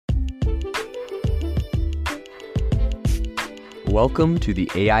Welcome to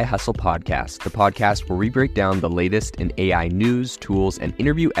the AI Hustle Podcast, the podcast where we break down the latest in AI news, tools, and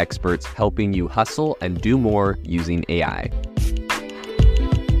interview experts helping you hustle and do more using AI.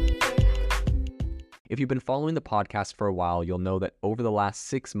 If you've been following the podcast for a while, you'll know that over the last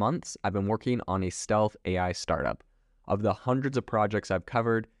 6 months, I've been working on a stealth AI startup. Of the hundreds of projects I've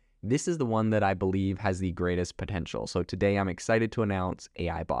covered, this is the one that I believe has the greatest potential. So today I'm excited to announce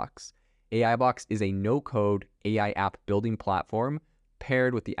AIBox. AIBox is a no-code AI app building platform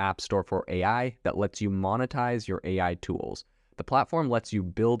paired with the App Store for AI that lets you monetize your AI tools. The platform lets you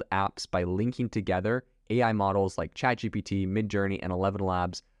build apps by linking together AI models like ChatGPT, Midjourney, and 11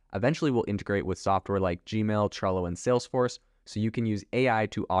 Labs. Eventually will integrate with software like Gmail, Trello, and Salesforce, so you can use AI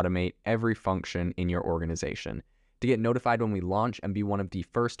to automate every function in your organization. To get notified when we launch and be one of the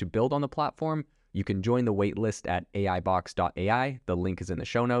first to build on the platform, you can join the waitlist at aibox.ai. The link is in the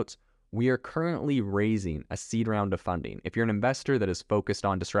show notes. We are currently raising a seed round of funding. If you're an investor that is focused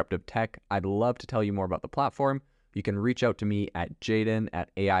on disruptive tech, I'd love to tell you more about the platform. You can reach out to me at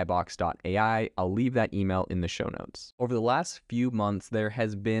jaden@aibox.ai. I'll leave that email in the show notes. Over the last few months, there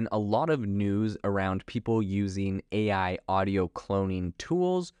has been a lot of news around people using AI audio cloning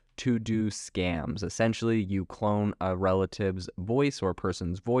tools to do scams. Essentially, you clone a relative's voice or a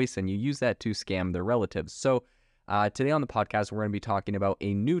person's voice, and you use that to scam their relatives. So today on the podcast, we're going to be talking about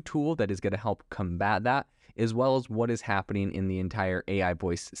a new tool that is going to help combat that, as well as what is happening in the entire AI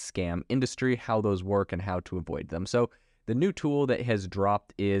voice scam industry, how those work, and how to avoid them. So the new tool that has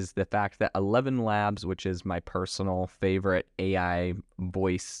dropped is the fact that 11 Labs, which is my personal favorite AI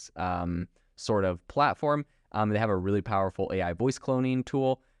voice sort of platform, they have a really powerful AI voice cloning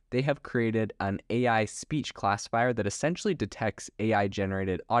tool. They have created an AI speech classifier that essentially detects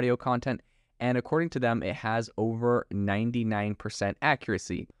AI-generated audio content, and according to them, it has over 99%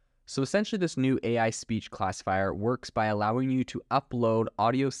 accuracy. So essentially, this new AI speech classifier works by allowing you to upload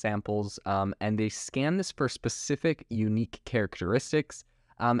audio samples, and they scan this for specific unique characteristics,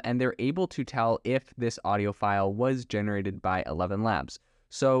 and they're able to tell if this audio file was generated by 11 Labs.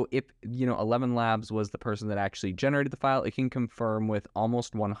 So if 11 Labs was the person that actually generated the file, it can confirm with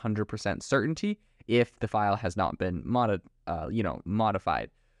almost 100% certainty if the file has not been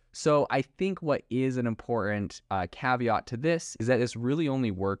modified. So I think what is an important caveat to this is that this really only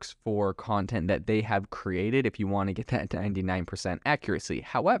works for content that they have created if you want to get that 99% accuracy.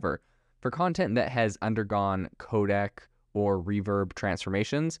 However, for content that has undergone codec or reverb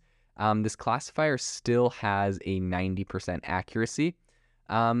transformations, this classifier still has a 90% accuracy.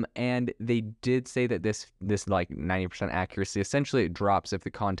 And they did say that this like 90% accuracy, essentially it drops if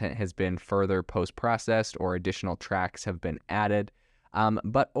the content has been further post-processed or additional tracks have been added.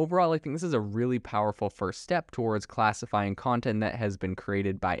 But overall, I think this is a really powerful first step towards classifying content that has been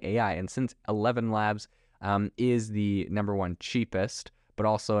created by AI. And since 11 Labs is the number one cheapest, but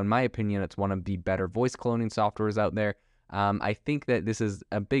also, in my opinion, it's one of the better voice cloning softwares out there, I think that this is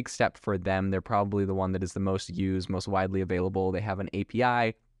a big step for them. They're probably the one that is the most used, most widely available. They have an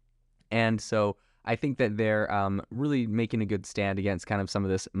API. And so I think that they're really making a good stand against kind of some of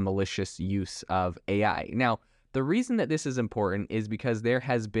this malicious use of AI. Now, the reason that this is important is because there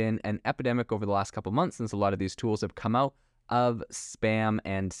has been an epidemic over the last couple months since a lot of these tools have come out of spam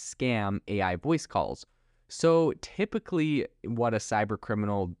and scam AI voice calls. So typically what a cyber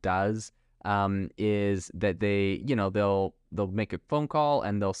criminal does is that they'll make a phone call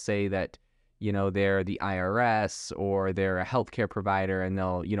and they'll say that, they're the IRS or they're a healthcare provider, and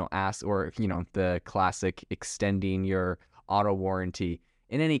they'll, ask, or, the classic extending your auto warranty.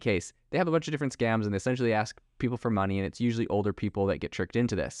 In any case, they have a bunch of different scams and they essentially ask people for money, and it's usually older people that get tricked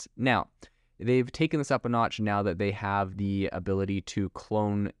into this. Now, they've taken this up a notch now that they have the ability to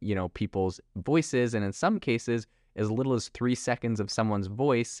clone, people's voices, and in some cases, as little as 3 seconds of someone's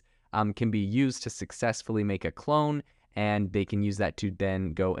voice can be used to successfully make a clone, and they can use that to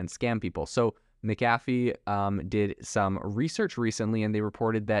then go and scam people. So McAfee did some research recently, and they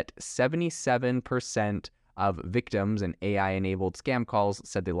reported that 77% of victims in AI-enabled scam calls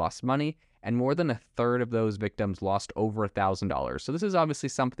said they lost money, and more than a third of those victims lost over $1,000. So this is obviously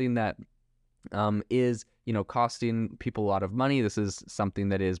something that is, costing people a lot of money. This is something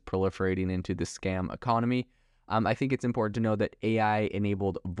that is proliferating into the scam economy. I think it's important to know that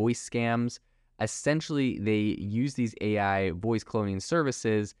AI-enabled voice scams, essentially they use these AI voice cloning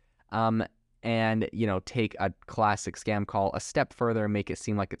services and, take a classic scam call a step further and make it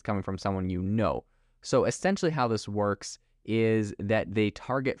seem like it's coming from someone you know. So essentially how this works is that they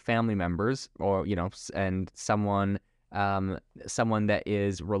target family members or, and someone that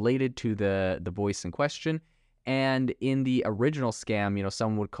is related to the voice in question, And in the original scam,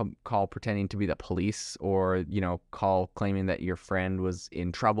 someone would call pretending to be the police, or, call claiming that your friend was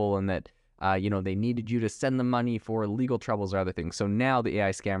in trouble and that, they needed you to send them money for legal troubles or other things. So now the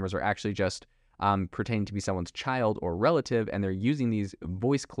AI scammers are actually just pretending to be someone's child or relative, and they're using these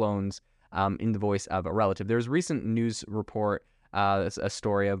voice clones in the voice of a relative. There's a recent news report, a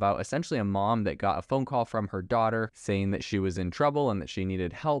story about essentially a mom that got a phone call from her daughter saying that she was in trouble and that she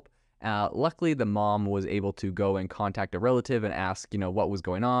needed help. Luckily, the mom was able to go and contact a relative and ask, what was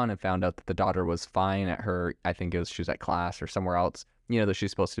going on, and found out that the daughter was fine at her, I think she was at class or somewhere else, that she's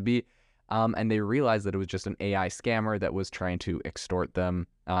supposed to be. And they realized that it was just an AI scammer that was trying to extort them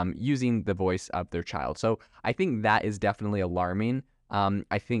using the voice of their child. So I think that is definitely alarming.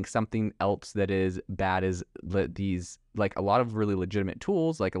 I think something else that is bad is that these, like a lot of really legitimate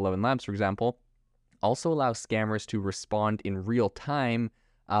tools, like 11 Labs, for example, also allow scammers to respond in real time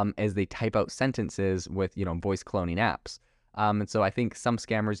as they type out sentences with, voice cloning apps. And so I think some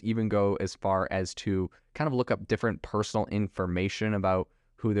scammers even go as far as to kind of look up different personal information about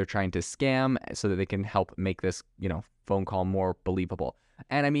who they're trying to scam so that they can help make this, phone call more believable.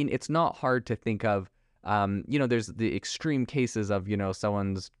 And I mean, it's not hard to think of, there's the extreme cases of,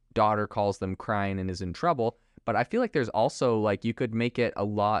 someone's daughter calls them crying and is in trouble. But I feel like there's also, like, you could make it a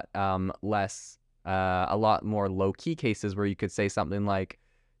lot less, a lot more low-key cases where you could say something like,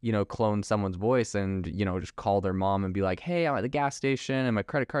 clone someone's voice and, just call their mom and be like, hey, I'm at the gas station and my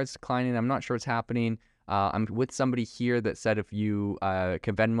credit card's declining. I'm not sure what's happening. I'm with somebody here that said if you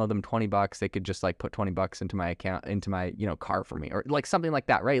can Venmo them $20, they could just like put $20 into my account, into my, car for me, or like something like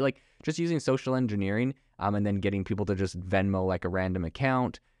that, right? Like just using social engineering and then getting people to just Venmo like a random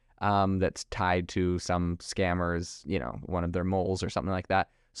account that's tied to some scammers, one of their moles or something like that.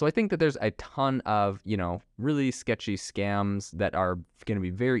 So I think that there's a ton of, really sketchy scams that are going to be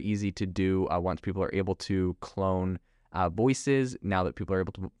very easy to do once people are able to clone voices, now that people are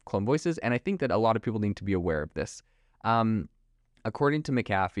able to clone voices. And I think that a lot of people need to be aware of this. According to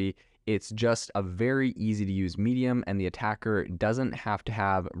McAfee, it's just a very easy to use medium, and the attacker doesn't have to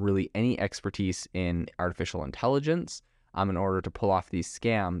have really any expertise in artificial intelligence in order to pull off these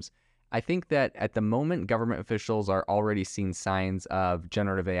scams. I think that at the moment, government officials are already seeing signs of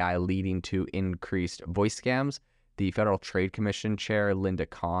generative AI leading to increased voice scams. The Federal Trade Commission chair, Linda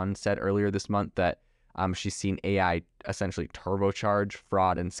Kahn, said earlier this month that she's seen AI essentially turbocharge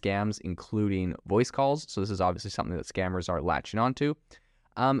fraud and scams, including voice calls. So this is obviously something that scammers are latching onto.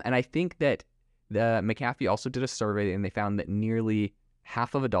 And I think that the McAfee also did a survey, and they found that nearly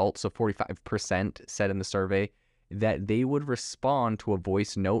half of adults, so 45%, said in the survey that they would respond to a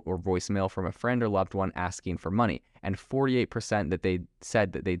voice note or voicemail from a friend or loved one asking for money. And 48% that they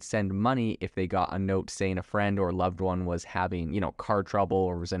said that they'd send money if they got a note saying a friend or loved one was having, car trouble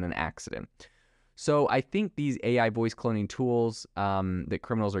or was in an accident. So I think these AI voice cloning tools that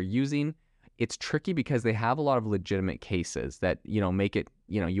criminals are using, it's tricky because they have a lot of legitimate cases that, make it,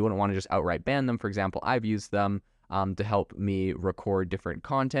 you wouldn't want to just outright ban them. For example, I've used them to help me record different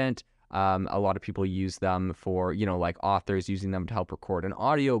content. A lot of people use them for, like authors using them to help record an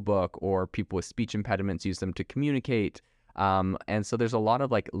audiobook, or people with speech impediments use them to communicate. And so there's a lot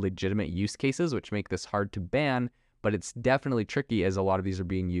of like legitimate use cases, which make this hard to ban, but it's definitely tricky as a lot of these are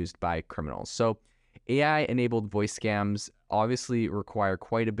being used by criminals. So AI-enabled voice scams obviously require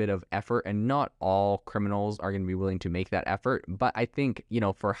quite a bit of effort, and not all criminals are going to be willing to make that effort. But I think,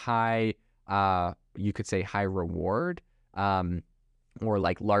 for high, you could say high reward, or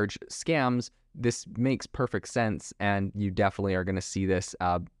like large scams, this makes perfect sense, and you definitely are going to see this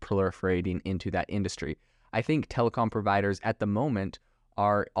proliferating into that industry. I think telecom providers at the moment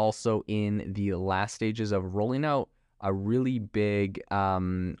are also in the last stages of rolling out a really big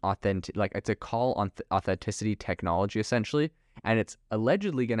it's a call on authenticity technology, essentially, and it's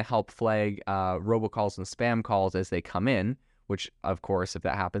allegedly going to help flag robocalls and spam calls as they come in, which of course, if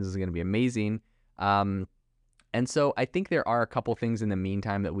that happens, is going to be amazing. And so I think there are a couple things in the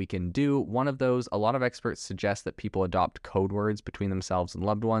meantime that we can do. One of those, a lot of experts suggest that people adopt code words between themselves and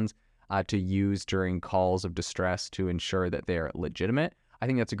loved ones to use during calls of distress to ensure that they're legitimate. I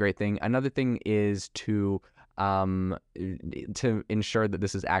think that's a great thing. Another thing is to ensure that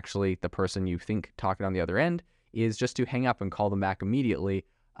this is actually the person you think talking on the other end, is just to hang up and call them back immediately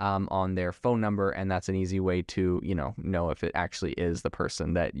on their phone number. And that's an easy way to, know if it actually is the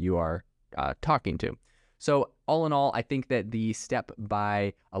person that you are talking to. So all in all, I think that the step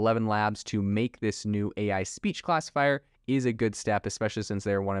by 11 Labs to make this new AI speech classifier is a good step, especially since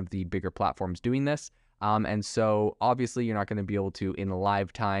they're one of the bigger platforms doing this. And so obviously you're not going to be able to, in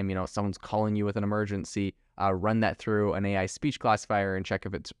live time, someone's calling you with an emergency, run that through an AI speech classifier and check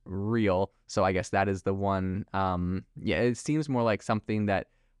if it's real. So I guess that is the one. It seems more like something that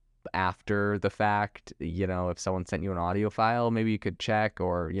after the fact, if someone sent you an audio file, maybe you could check,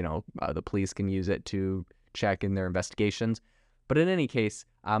 or, the police can use it to check in their investigations. But in any case,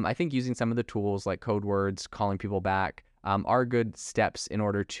 I think using some of the tools like code words, calling people back, are good steps in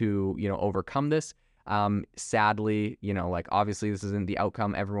order to, overcome this. Sadly, obviously this isn't the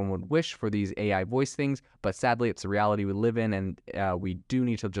outcome everyone would wish for these AI voice things, but sadly it's the reality we live in, and we do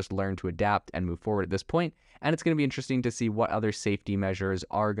need to just learn to adapt and move forward at this point. And it's going to be interesting to see what other safety measures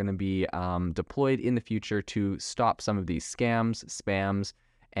are going to be deployed in the future to stop some of these scams, spams,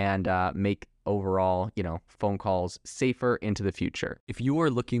 and make overall, phone calls safer into the future. If you are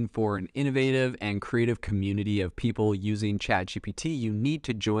looking for an innovative and creative community of people using ChatGPT, you need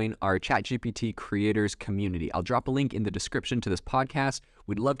to join our ChatGPT creators community. I'll drop a link in the description to this podcast.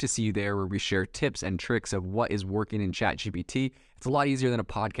 We'd love to see you there, where we share tips and tricks of what is working in ChatGPT. It's a lot easier than a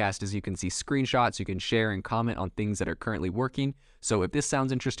podcast, as you can see screenshots, you can share and comment on things that are currently working. So if this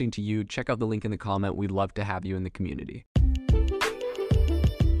sounds interesting to you, check out the link in the comment. We'd love to have you in the community.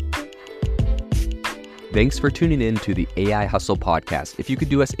 Thanks for tuning in to the AI Hustle podcast. If you could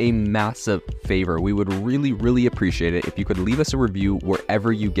do us a massive favor, we would really, really appreciate it if you could leave us a review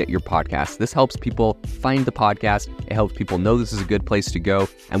wherever you get your podcasts. This helps people find the podcast. It helps people know this is a good place to go.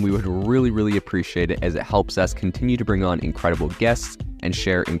 And we would really, really appreciate it, as it helps us continue to bring on incredible guests and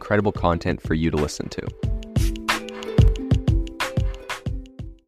share incredible content for you to listen to.